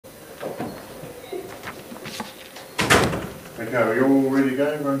Okay, are you all ready to go?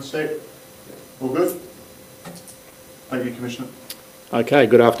 Everyone set? All good? Thank you, Commissioner. Okay,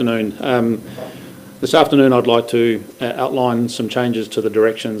 good afternoon. This afternoon I'd like to outline some changes to the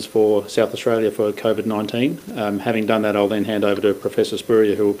directions for South Australia for COVID-19. Having done that, I'll then hand over to Professor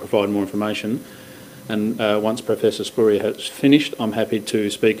Spurrier, who will provide more information. And once Professor Spurrier has finished, I'm happy to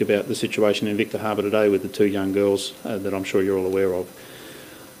speak about the situation in Victor Harbour today with the two young girls that I'm sure you're all aware of.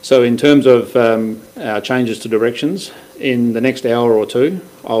 So in terms of our changes to directions, in the next hour or two,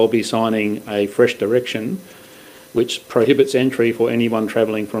 I'll be signing a fresh direction which prohibits entry for anyone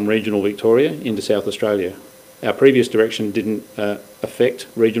travelling from regional Victoria into South Australia. Our previous direction didn't affect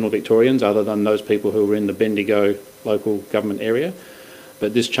regional Victorians other than those people who were in the Bendigo local government area,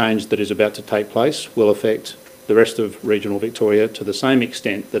 but this change that is about to take place will affect the rest of regional Victoria to the same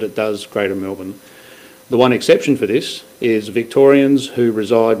extent that it does Greater Melbourne. The one exception for this is Victorians who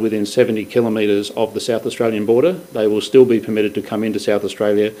reside within 70 kilometres of the South Australian border. They will still be permitted to come into South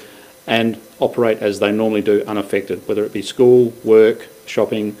Australia and operate as they normally do unaffected, whether it be school, work,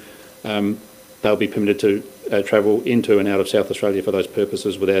 shopping. They'll be permitted to travel into and out of South Australia for those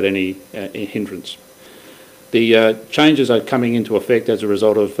purposes without any hindrance. The changes are coming into effect as a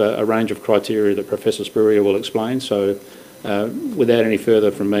result of a range of criteria that Professor Spurrier will explain. So without any further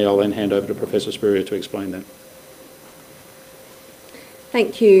from me, I'll then hand over to Professor Spurrier to explain that.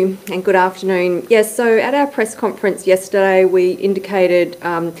 Thank you and good afternoon. Yes, so at our press conference yesterday we indicated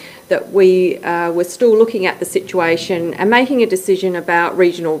that we were still looking at the situation and making a decision about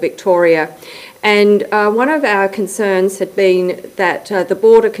regional Victoria. And one of our concerns had been that the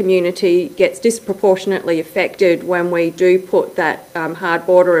border community gets disproportionately affected when we do put that hard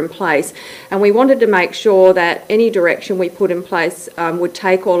border in place. And we wanted to make sure that any direction we put in place would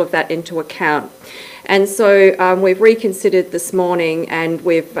take all of that into account. And so we've reconsidered this morning and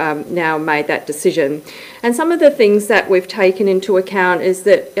we've now made that decision. And some of the things that we've taken into account is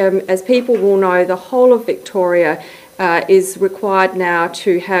that, as people will know, the whole of Victoria is required now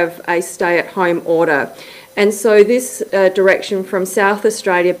to have a stay-at-home order. And so this direction from South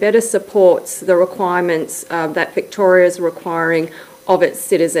Australia better supports the requirements that Victoria is requiring of its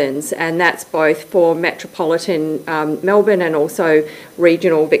citizens, and that's both for metropolitan Melbourne and also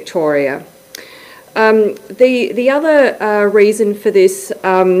regional Victoria. The other reason for this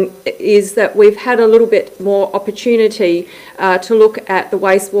is that we've had a little bit more opportunity to look at the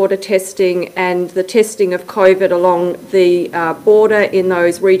wastewater testing and the testing of COVID along the border in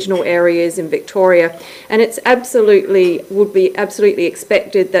those regional areas in Victoria, and it's would be absolutely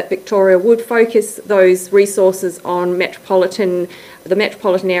expected that Victoria would focus those resources on the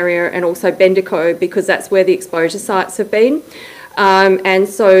metropolitan area and also Bendigo, because that's where the exposure sites have been. And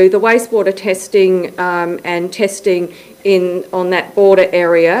so the wastewater testing and testing on that border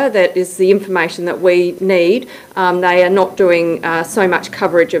area, that is the information that we need, they are not doing so much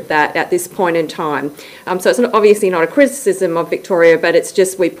coverage of that at this point in time. So it's obviously not a criticism of Victoria, but it's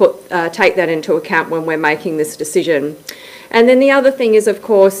just we take that into account when we're making this decision. And then the other thing is, of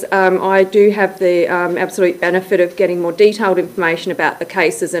course, I do have the absolute benefit of getting more detailed information about the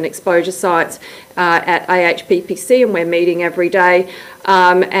cases and exposure sites at AHPPC, and we're meeting every day.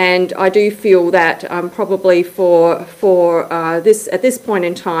 And I do feel that probably at this point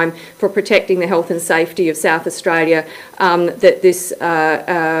in time, for protecting the health and safety of South Australia, that this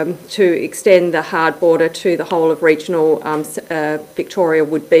to extend the hard border to the whole of regional Victoria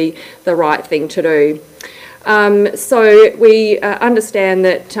would be the right thing to do. So we understand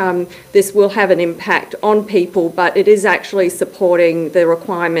that this will have an impact on people, but it is actually supporting the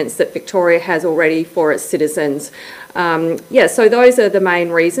requirements that Victoria has already for its citizens. So those are the main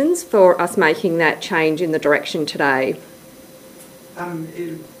reasons for us making that change in the direction today.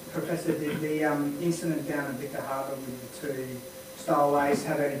 Professor, did the incident down at Victor Harbour with the two stowaways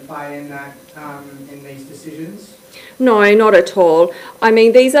have any play in that, in these decisions? No, not at all. I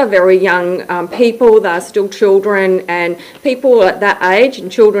mean, these are very young people. They're still children, and people at that age and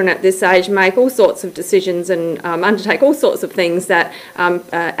children at this age make all sorts of decisions and undertake all sorts of things that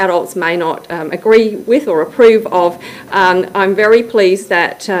adults may not agree with or approve of. I'm very pleased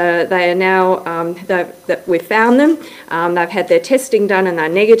that they are now, that we've found them. They've had their testing done and they're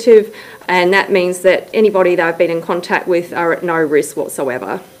negative, and that means that anybody they've been in contact with are at no risk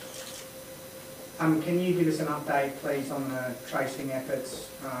whatsoever. Can you give us an update, please, on the tracing efforts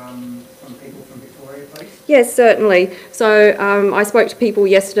from people from Victoria, please? Yes, certainly. So I spoke to people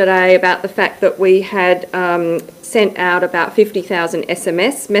yesterday about the fact that we had sent out about 50,000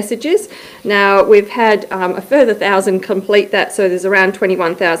 SMS messages. Now, we've had a further 1,000 complete that, so there's around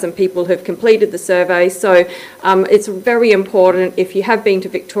 21,000 people who've completed the survey. So it's very important, if you have been to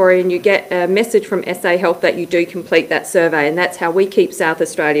Victoria and you get a message from SA Health, that you do complete that survey, and that's how we keep South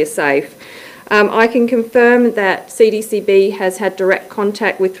Australia safe. I can confirm that CDCB has had direct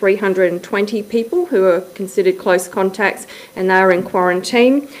contact with 320 people who are considered close contacts, and they are in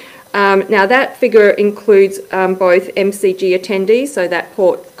quarantine. Now, that figure includes both MCG attendees, so that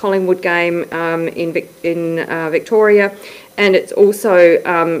Port Collingwood game in Victoria, and it also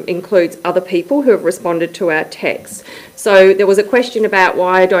includes other people who have responded to our texts. So there was a question about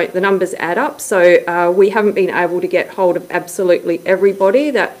why don't the numbers add up. So we haven't been able to get hold of absolutely everybody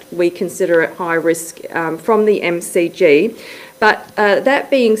that we consider at high risk from the MCG. But that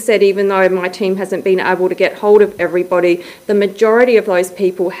being said, even though my team hasn't been able to get hold of everybody, the majority of those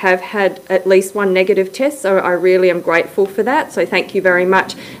people have had at least one negative test, so I really am grateful for that. So thank you very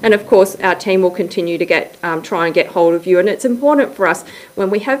much. And of course, our team will continue to try and get hold of you. And it's important for us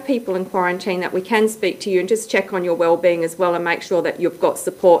when we have people in quarantine that we can speak to you and just check on your wellbeing as well, and make sure that you've got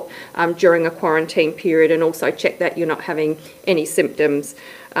support during a quarantine period, and also check that you're not having any symptoms.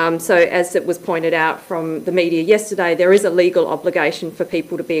 So as it was pointed out from the media yesterday, there is a legal obligation for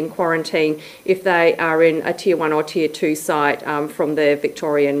people to be in quarantine if they are in a Tier 1 or Tier 2 site from the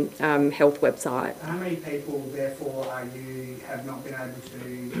Victorian Health website. How many people, therefore, have not been able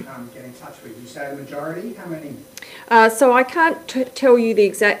to get in touch with? You say the majority? How many? So I can't tell you the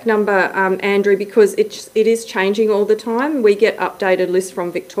exact number, Andrew, because it is changing all the time. We get updated lists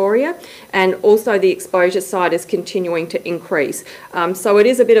from Victoria, and also the exposure side is continuing to increase. So it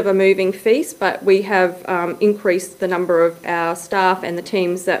is a bit of a moving feast, but we have increased the number of our staff and the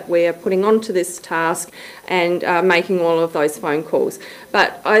teams that we're putting onto this task, and making all of those phone calls.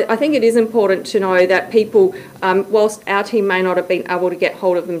 But I think it is important to know that people, whilst our team may not have been able to get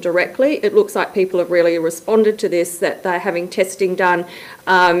hold of them directly, it looks like people have really responded to this, that they're having testing done.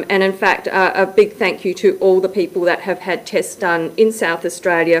 And in fact, a big thank you to all the people that have had tests done in South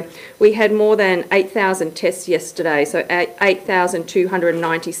Australia. We had more than 8,000 tests yesterday, so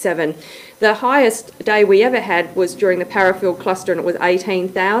 8,297. The highest day we ever had was during the Parafield cluster, and it was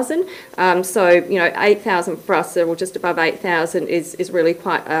 18,000. So, you know, 8,000 for us, or just above 8,000, is really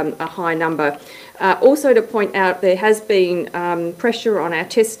quite a high number. Also to point out, there has been pressure on our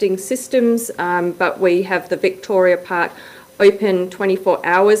testing systems, but we have the Victoria part open 24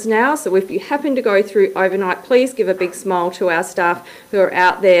 hours now. So if you happen to go through overnight, please give a big smile to our staff who are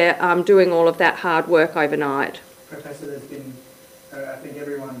out there doing all of that hard work overnight. Professor, there's been, I think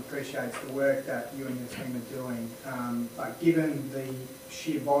everyone appreciates the work that you and your team are doing, but given the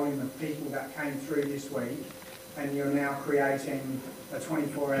sheer volume of people that came through this week, and you're now creating a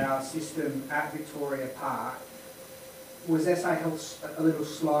 24-hour system at Victoria Park, was SA Health a little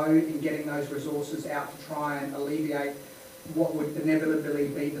slow in getting those resources out to try and alleviate what would inevitably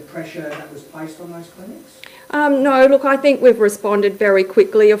be the pressure that was placed on those clinics? No, look, I think we've responded very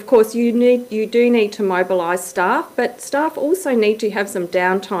quickly. Of course, you do need to mobilise staff, but staff also need to have some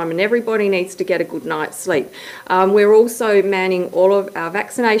downtime, and everybody needs to get a good night's sleep. We're also manning all of our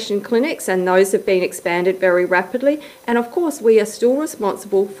vaccination clinics, and those have been expanded very rapidly. And of course, we are still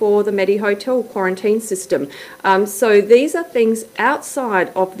responsible for the Medi Hotel quarantine system. So these are things outside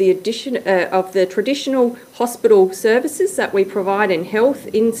of the traditional hospital services that we provide in health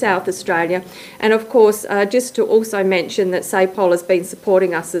in South Australia. And of course, just to also mention that SAPOL has been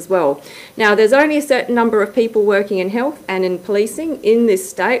supporting us as well. Now, there's only a certain number of people working in health and in policing in this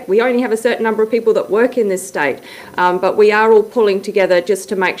state. We only have a certain number of people that work in this state, but we are all pulling together just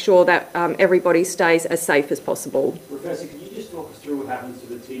to make sure that everybody stays as safe as possible. Professor, can you just talk us through what happens to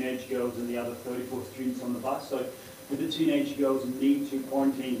the teenage girls and the other 34 students on the bus? So, do the teenage girls need to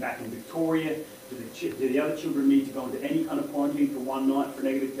quarantine back in Victoria? Do the other children need to go into any kind of quarantine for one night for a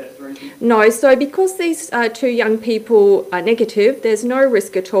negative test or anything? No, so because these two young people are negative, there's no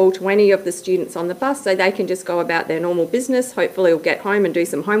risk at all to any of the students on the bus, so they can just go about their normal business. Hopefully we'll get home and do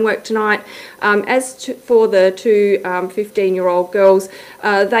some homework tonight. For the two 15-year-old girls,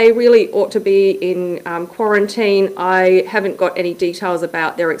 they really ought to be in quarantine. I haven't got any details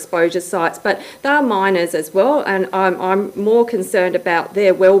about their exposure sites, but they're minors as well, and I'm more concerned about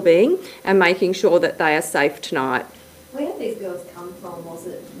their well-being and making sure that they are safe tonight. Where did these girls come from? Was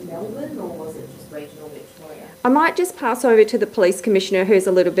it Melbourne or was it just regional Victoria? I might just pass over to the Police Commissioner, who's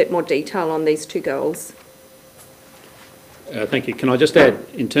a little bit more detail on these two girls. Thank you. Can I just add,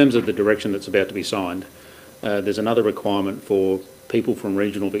 in terms of the direction that's about to be signed, there's another requirement for people from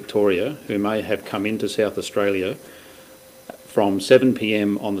regional Victoria who may have come into South Australia from 7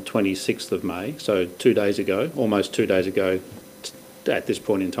 p.m. on the 26th of May, so 2 days ago, almost 2 days ago at this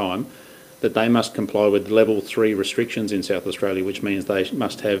point in time, that they must comply with level 3 restrictions in South Australia, which means they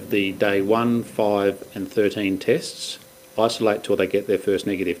must have the day 1, 5 and 13 tests, isolate till they get their first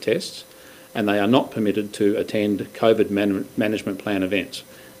negative tests, and they are not permitted to attend COVID management plan events.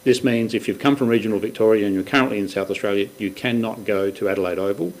 This means if you've come from regional Victoria and you're currently in South Australia, you cannot go to Adelaide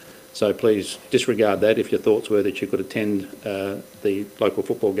Oval. So please disregard that if your thoughts were that you could attend the local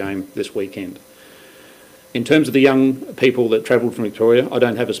football game this weekend. In terms of the young people that travelled from Victoria, I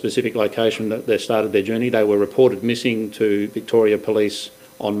don't have a specific location that they started their journey. They were reported missing to Victoria Police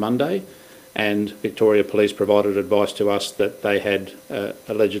on Monday, and Victoria Police provided advice to us that they had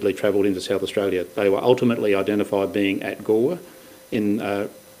allegedly travelled into South Australia. They were ultimately identified being at Gore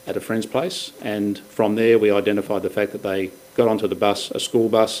at a friend's place, and from there we identified the fact that they got onto the bus, a school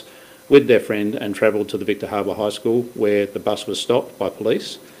bus, with their friend and travelled to the Victor Harbour High School, where the bus was stopped by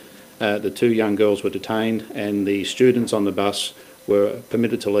police. The 2 young girls were detained, and the students on the bus were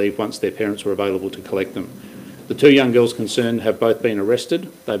permitted to leave once their parents were available to collect them. The 2 young girls concerned have both been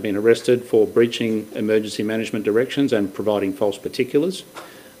arrested. They've been arrested for breaching emergency management directions and providing false particulars.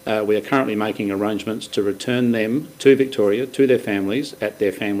 We are currently making arrangements to return them to Victoria, to their families, at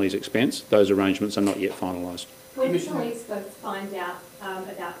their families' expense. Those arrangements are not yet finalised. When did police folks find out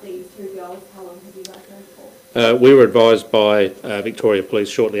about these 2 girls? How long have you guys known for? We were advised by Victoria Police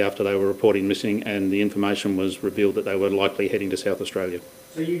shortly after they were reporting missing, and the information was revealed that they were likely heading to South Australia.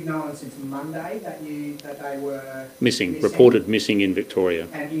 So you've known since Monday that they were Missing, reported missing in Victoria.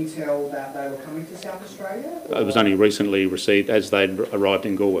 And intel that they were coming to South Australia? It was only recently received as they'd arrived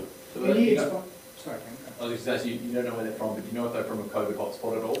in Gore. Can you explain? Sorry, I was just going to say, you don't know where they're from, but do you know if they're from a COVID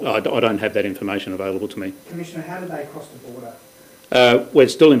hotspot at all? I don't have that information available to me. Commissioner, how did they cross the border? We're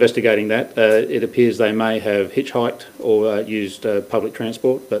still investigating that. It appears they may have hitchhiked or used public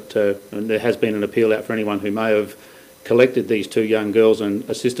transport, but there has been an appeal out for anyone who may have collected these 2 young girls and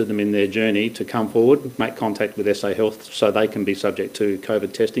assisted them in their journey to come forward, make contact with SA Health so they can be subject to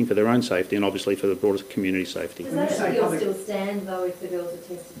COVID testing for their own safety and obviously for the broader community safety. Does that appeal still stand though if the girls are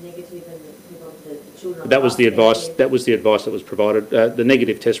tested negative and the children? That was the advice. That was the advice that was provided. The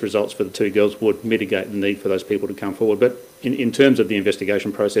negative test results for the 2 girls would mitigate the need for those people to come forward. But in terms of the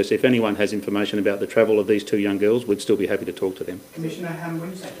investigation process, if anyone has information about the travel of these 2 young girls, we'd still be happy to talk to them. Commissioner,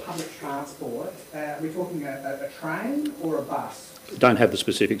 when you say public transport, are we talking a train or a bus? Don't have the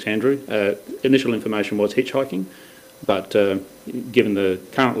specifics, Andrew. Initial information was hitchhiking, but given the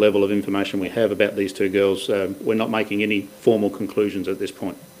current level of information we have about these 2 girls, we're not making any formal conclusions at this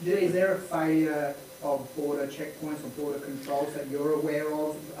point. Is there a failure of border checkpoints or border controls that you're aware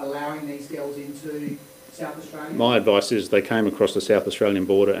of allowing these girls into South Australia? My advice is they came across the South Australian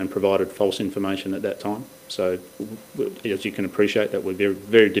border and provided false information at that time. So, as you can appreciate, that would be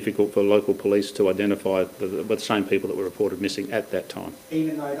very difficult for local police to identify the same people that were reported missing at that time.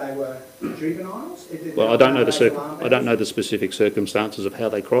 Even though they were juveniles? Well, I don't know the specific circumstances of how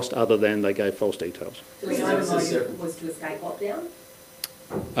they crossed, other than they gave false details. So the motive was to escape lockdown?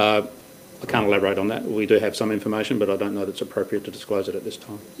 I can't elaborate on that. We do have some information, but I don't know that it's appropriate to disclose it at this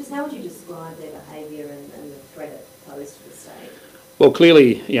time. Just how would you describe their behaviour and the threat it posed to the state? Well,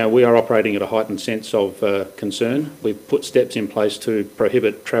 clearly, we are operating at a heightened sense of concern. We've put steps in place to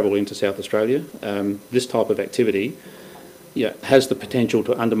prohibit travel into South Australia. This type of activity has the potential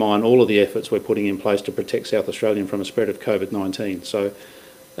to undermine all of the efforts we're putting in place to protect South Australians from a spread of COVID-19. So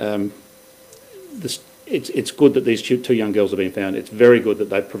it's good that these 2 young girls have been found. It's very good that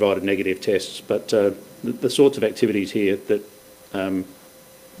they've provided negative tests, but the sorts of activities here that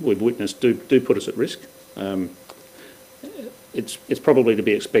we've witnessed do put us at risk. It's probably to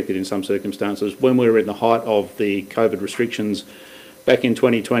be expected in some circumstances. When we were in the height of the COVID restrictions back in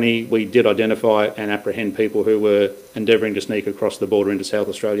 2020, we did identify and apprehend people who were endeavouring to sneak across the border into South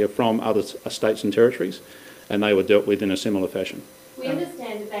Australia from other states and territories, and they were dealt with in a similar fashion. We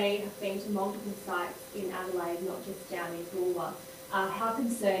understand that they have been to multiple sites in Adelaide, not just down in Goolwa. How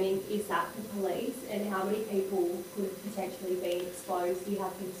concerning is that for police, and how many people could have potentially been exposed? Do you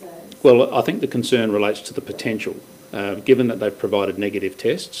have concerns? Well, I think the concern relates to the potential. Given that they've provided negative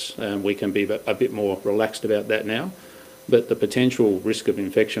tests, we can be a bit more relaxed about that now. But the potential risk of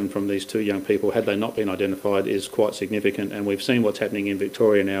infection from these 2 young people, had they not been identified, is quite significant. And we've seen what's happening in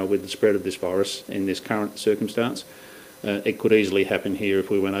Victoria now with the spread of this virus in this current circumstance. It could easily happen here if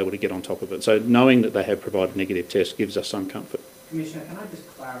we weren't able to get on top of it. So knowing that they have provided negative tests gives us some comfort. Commissioner, can I just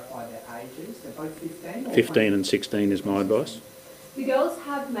clarify their ages? They're both 15? 15 and 16 is my advice. The girls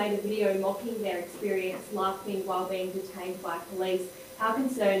have made a video mocking their experience, laughing while being detained by police. How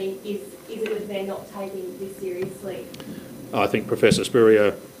concerning is it that they're not taking this seriously? I think Professor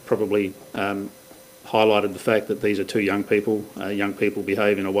Spurrier probably highlighted the fact that these are two young people. Young people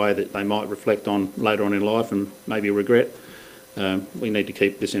behave in a way that they might reflect on later on in life and maybe regret. We need to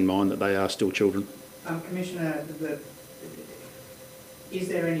keep this in mind that they are still children. Commissioner, is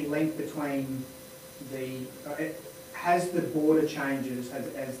there any link between has the border changes,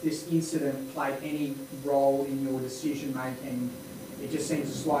 has this incident played any role in your decision making? It just seems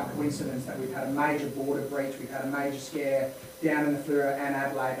a slight coincidence that we've had a major border breach, we've had a major scare down in the Spurrier and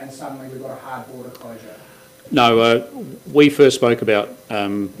Adelaide, and suddenly we've got a hard border closure. No, we first spoke about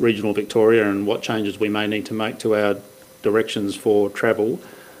regional Victoria and what changes we may need to make to our directions for travel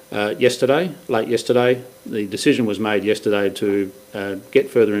late yesterday. The decision was made yesterday to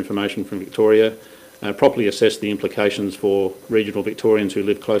get further information from Victoria, properly assess the implications for regional Victorians who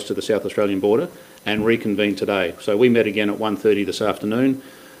live close to the South Australian border, and reconvene today. So we met again at 1:30 this afternoon.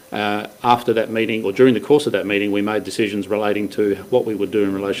 After that meeting, or during the course of that meeting, we made decisions relating to what we would do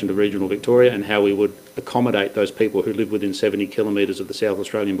in relation to regional Victoria and how we would accommodate those people who live within 70 kilometres of the South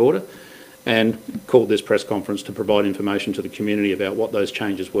Australian border, and called this press conference to provide information to the community about what those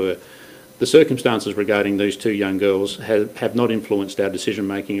changes were. The circumstances regarding these two young girls have not influenced our decision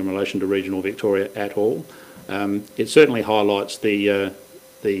making in relation to regional Victoria at all. It certainly highlights the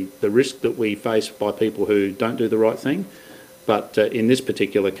risk that we face by people who don't do the right thing. But in this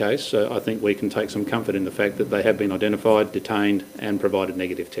particular case, I think we can take some comfort in the fact that they have been identified, detained and provided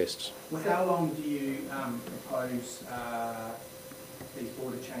negative tests. Well, how long do you propose these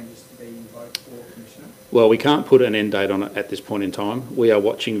border changes to be invoked for, Commissioner? Well, we can't put an end date on it at this point in time. We are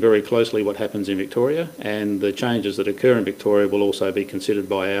watching very closely what happens in Victoria, and the changes that occur in Victoria will also be considered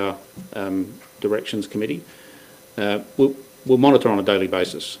by our Directions Committee. We'll monitor on a daily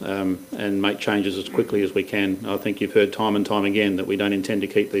basis and make changes as quickly as we can. I think you've heard time and time again that we don't intend to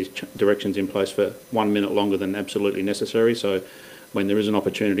keep these directions in place for 1 minute longer than absolutely necessary. So when there is an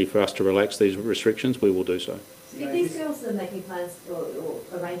opportunity for us to relax these restrictions, we will do so. If these girls are making plans or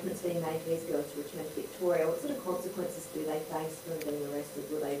arrangements being made for these girls to return to Victoria, what sort of consequences do they face from being arrested?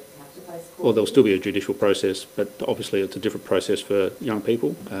 Will they have to face court? Well, there'll still be a judicial process, but obviously it's a different process for young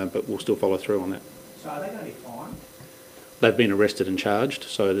people, but we'll still follow through on that. So are they going to be fined? They've been arrested and charged,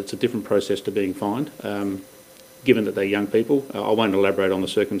 so it's a different process to being fined. Given that they're young people, I won't elaborate on the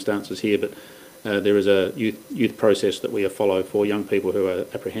circumstances here, but there is a youth process that we follow for young people who are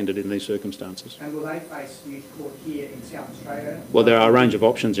apprehended in these circumstances. And will they face youth court here in South Australia? Well, there are a range of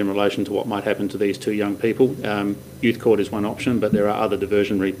options in relation to what might happen to these two young people. Youth court is one option, but there are other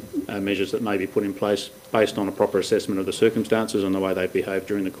diversionary measures that may be put in place based on a proper assessment of the circumstances and the way they've behaved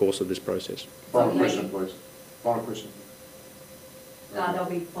during the course of this process. Final question, please. Final question. They'll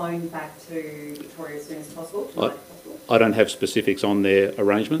be flown back to Victoria as soon as possible, I don't have specifics on their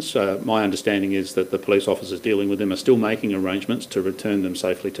arrangements. My understanding is that the police officers dealing with them are still making arrangements to return them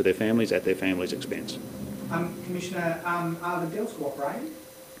safely to their families at their families' expense. Commissioner, are the girls cooperating?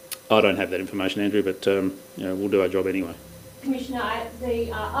 I don't have that information, Andrew, but we'll do our job anyway. Commissioner,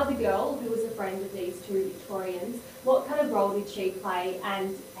 the other girl who was a friend of these two Victorians, what kind of role did she play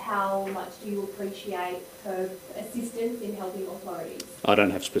and how much do you appreciate her assistance in helping authorities? I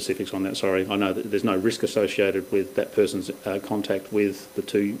don't have specifics on that, sorry. I know that there's no risk associated with that person's contact with the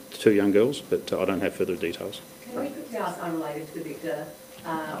two young girls, but I don't have further details. Can we quickly ask, unrelated to Victor,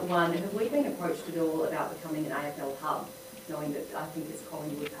 one, have we been approached at all about becoming an AFL hub? Knowing that I think it's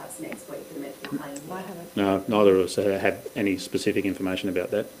Collingwood perhaps next week for the meant to be playing here. I haven't. No, neither of us have any specific information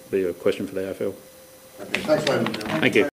about that. It'll be a question for the AFL. Okay, thanks very much. Thank you.